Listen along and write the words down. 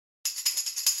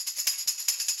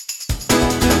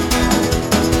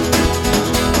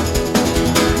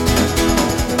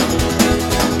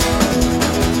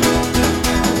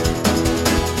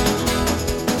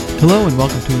Hello and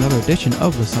welcome to another edition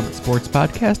of the Summit Sports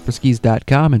Podcast for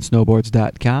skis.com and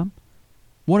snowboards.com.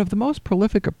 One of the most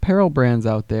prolific apparel brands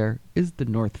out there is the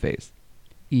North Face.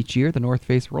 Each year, the North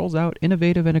Face rolls out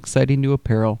innovative and exciting new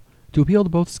apparel to appeal to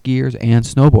both skiers and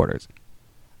snowboarders.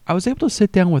 I was able to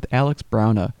sit down with Alex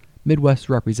Brown, a Midwest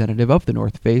representative of the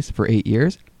North Face for 8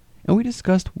 years, and we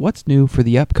discussed what's new for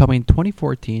the upcoming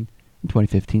 2014 and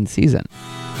 2015 season.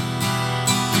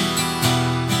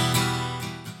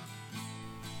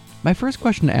 My first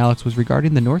question to Alex was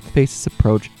regarding the North Face's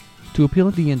approach to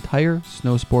appealing to the entire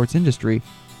snow sports industry,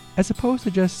 as opposed to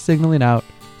just signaling out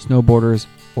snowboarders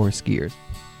or skiers.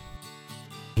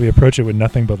 We approach it with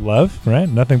nothing but love, right?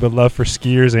 Nothing but love for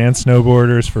skiers and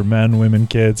snowboarders, for men, women,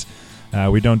 kids.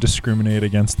 We don't discriminate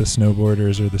against the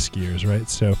snowboarders or the skiers, right?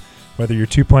 So whether you're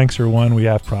two planks or one, we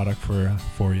have product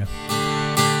for you.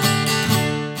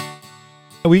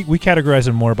 We categorize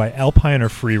it more by alpine or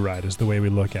free ride is the way we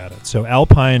look at it. So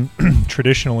alpine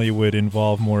traditionally would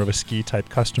involve more of a ski type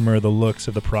customer. The looks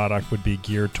of the product would be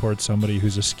geared towards somebody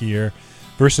who's a skier,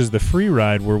 versus the free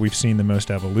ride, where we've seen the most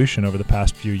evolution over the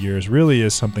past few years, really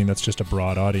is something that's just a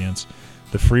broad audience.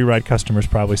 The free ride customer is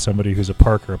probably somebody who's a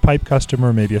park or a pipe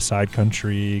customer, maybe a side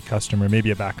country customer,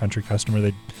 maybe a backcountry customer.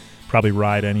 They'd probably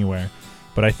ride anywhere.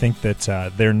 But I think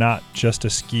that they're not just a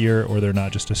skier or they're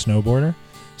not just a snowboarder.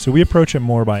 So we approach it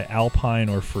more by alpine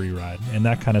or free ride, and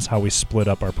that kind of is how we split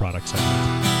up our product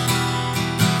segments.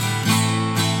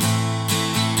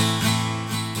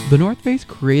 The North Face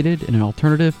created an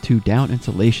alternative to down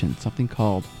insulation, something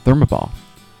called Thermoball.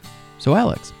 So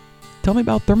Alex, tell me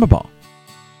about Thermoball.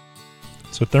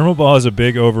 So Thermoball is a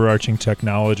big overarching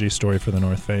technology story for the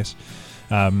North Face.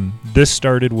 This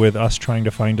started with us trying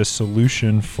to find a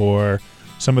solution for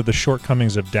some of the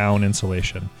shortcomings of down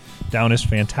insulation. Down is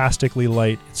fantastically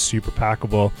light, it's super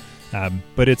packable,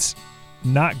 but it's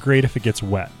not great if it gets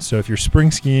wet. So if you're spring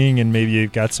skiing and maybe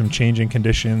you've got some changing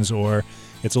conditions, or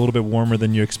it's a little bit warmer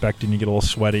than you expect and you get a little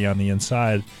sweaty on the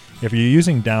inside, if you're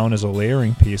using down as a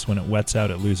layering piece, when it wets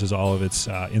out, it loses all of its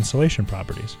insulation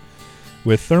properties.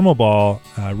 With Thermoball,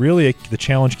 really the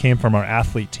challenge came from our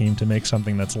athlete team to make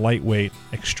something that's lightweight,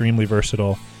 extremely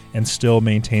versatile, and still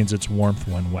maintains its warmth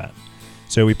when wet.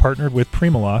 So we partnered with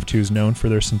Primaloft, who's known for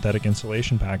their synthetic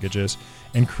insulation packages,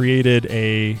 and created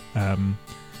a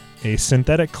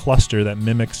synthetic cluster that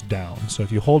mimics down. So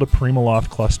if you hold a Primaloft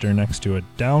cluster next to a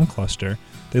down cluster,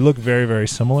 they look very, very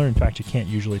similar. In fact, you can't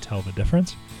usually tell the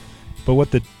difference. But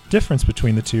what the difference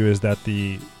between the two is that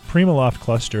the Primaloft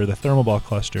cluster, the Thermoball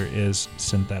cluster, is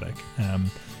synthetic.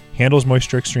 Handles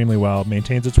moisture extremely well,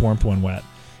 maintains its warmth when wet.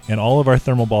 And all of our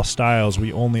Thermoball styles,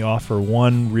 we only offer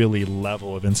one really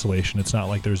level of insulation. It's not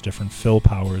like there's different fill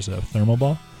powers of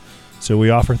Thermoball. So we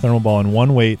offer Thermoball in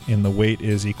one weight, and the weight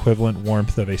is equivalent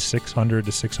warmth of a 600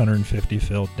 to 650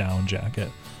 filled down jacket.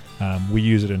 We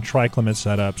use it in tri-climate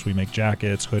setups. We make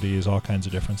jackets, hoodies, all kinds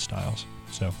of different styles.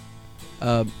 So,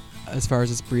 as far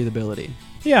as its breathability.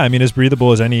 Yeah, I mean, as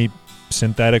breathable as any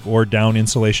synthetic or down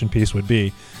insulation piece would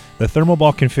be. The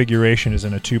Thermoball configuration is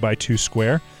in a 2x2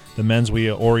 square. The men's we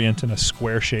orient in a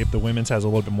square shape. The women's has a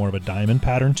little bit more of a diamond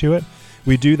pattern to it.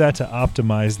 We do that to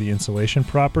optimize the insulation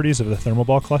properties of the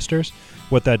Thermoball clusters.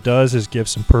 What that does is give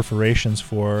some perforations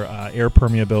for air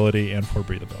permeability and for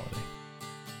breathability.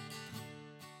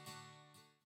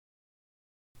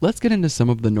 Let's get into some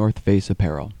of the North Face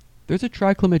apparel. There's a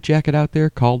tri-climate jacket out there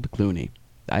called the Clooney.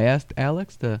 I asked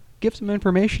Alex to give some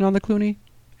information on the Clooney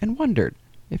and wondered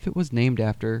if it was named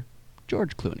after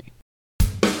George Clooney.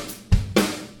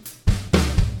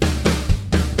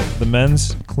 The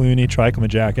men's Clooney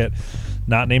tri-climate jacket,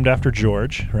 not named after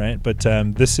George, right? But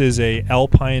this is a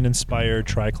alpine-inspired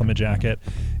tri-climate jacket.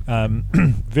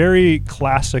 Very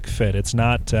classic fit. It's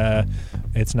not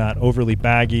overly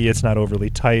baggy. It's not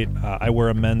overly tight. I wear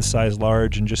a men's size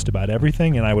large in just about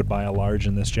everything, and I would buy a large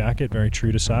in this jacket. Very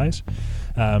true to size.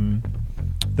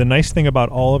 The nice thing about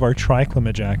all of our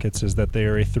tri-climate jackets is that they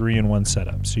are a 3-in-1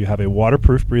 setup. So you have a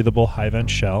waterproof, breathable, high-vent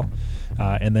shell,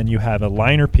 and then you have a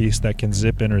liner piece that can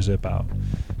zip in or zip out.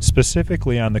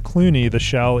 Specifically on the Clooney, the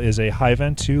shell is a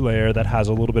high-vent 2-layer that has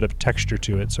a little bit of texture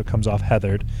to it, so it comes off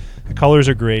heathered. The colors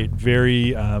are great,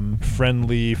 very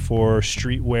friendly for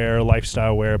street wear,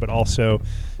 lifestyle wear, but also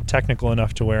technical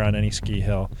enough to wear on any ski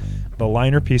hill. The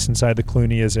liner piece inside the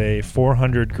Clooney is a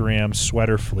 400-gram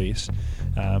sweater fleece.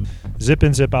 Zip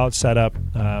in, zip out setup.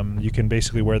 You can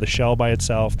basically wear the shell by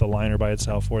itself, the liner by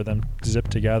itself, or them zip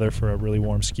together for a really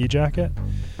warm ski jacket.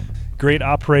 Great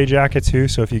après jacket too,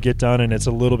 so if you get done and it's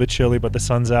a little bit chilly but the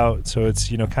sun's out, so it's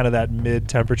kind of that mid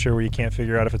temperature where you can't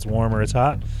figure out if it's warm or it's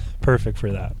hot, perfect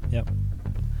for that. Yep.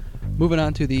 Moving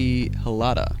on to the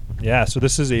Helada. Yeah, so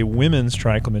this is a women's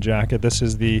tri-climate jacket. This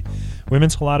is the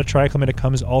women's Halata tri-climate.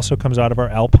 It also comes out of our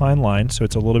Alpine line, so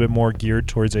it's a little bit more geared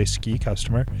towards a ski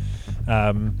customer.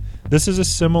 This is a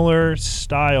similar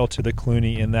style to the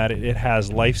Clooney in that it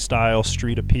has lifestyle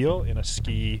street appeal in a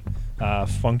ski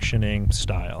functioning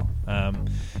style.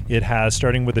 It has,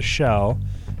 starting with the shell,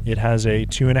 it has a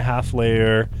 2.5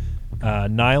 layer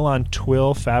nylon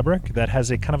twill fabric that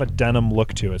has a kind of a denim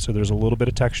look to it. So there's a little bit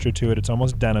of texture to it. It's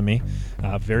almost denim-y,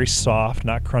 very soft,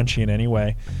 not crunchy in any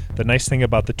way. The nice thing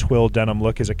about the twill denim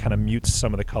look is it kind of mutes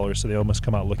some of the colors, so they almost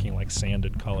come out looking like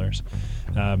sanded colors.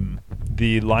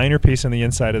 The liner piece on the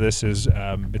inside of this is,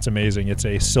 it's amazing. It's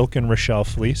a silken Rochelle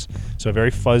fleece, so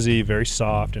very fuzzy, very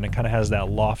soft, and it kind of has that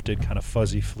lofted kind of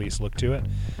fuzzy fleece look to it.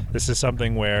 This is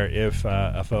something where if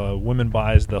a woman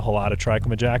buys the Halata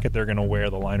tri-climate jacket, they're going to wear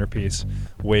the liner piece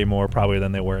way more probably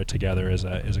than they wear it together as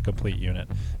a complete unit.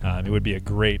 It would be a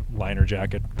great liner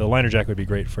jacket. The liner jacket would be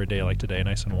great for a day like today,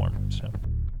 nice and warm. So.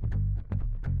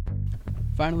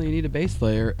 Finally, you need a base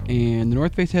layer, and the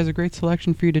North Face has a great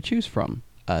selection for you to choose from.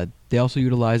 They also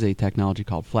utilize a technology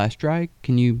called flash dry.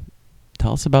 Can you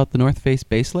tell us about the North Face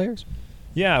base layers?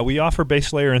 Yeah, we offer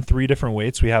base layer in 3 different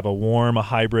weights. We have a warm, a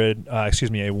hybrid,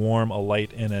 a warm, a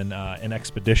light, and an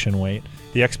expedition weight.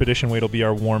 The expedition weight will be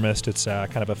our warmest. It's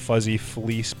kind of a fuzzy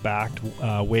fleece-backed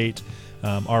weight.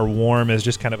 Our warm is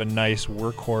just kind of a nice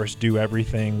workhorse,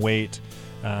 do-everything weight.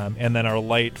 And then our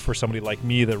light, for somebody like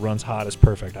me that runs hot, is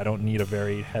perfect. I don't need a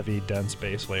very heavy, dense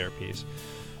base layer piece.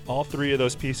 All 3 of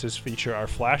those pieces feature our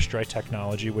flash dry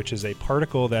technology, which is a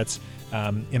particle that's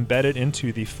embedded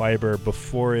into the fiber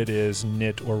before it is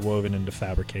knit or woven into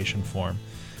fabrication form.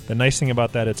 The nice thing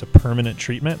about that, it's a permanent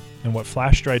treatment, and what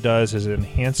flash dry does is it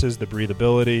enhances the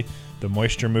breathability, the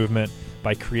moisture movement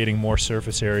by creating more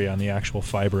surface area on the actual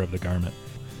fiber of the garment.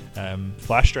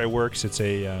 Flash dry works. It's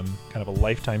a kind of a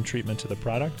lifetime treatment to the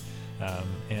product,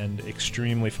 and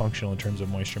extremely functional in terms of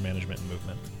moisture management and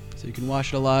movement. So you can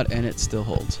wash it a lot and it still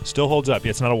holds. Still holds up.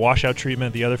 It's not a washout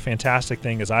treatment. The other fantastic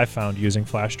thing is I've found using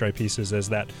flash dry pieces is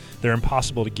that they're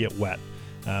impossible to get wet.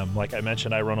 Like I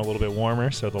mentioned, I run a little bit warmer,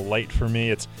 so the light for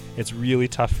me, it's really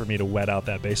tough for me to wet out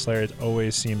that base layer. It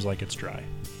always seems like it's dry.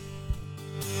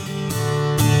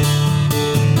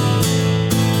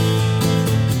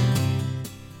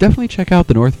 Definitely check out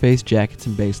the North Face jackets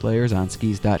and base layers on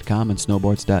skis.com and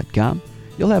snowboards.com.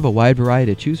 You'll have a wide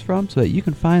variety to choose from so that you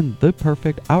can find the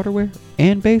perfect outerwear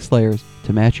and base layers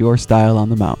to match your style on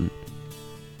the mountain.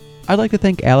 I'd like to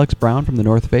thank Alex Brown from the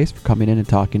North Face for coming in and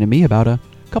talking to me about a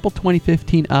couple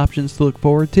 2015 options to look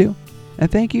forward to.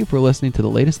 And thank you for listening to the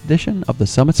latest edition of the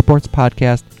Summit Sports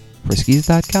Podcast for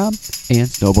skis.com and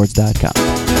snowboards.com.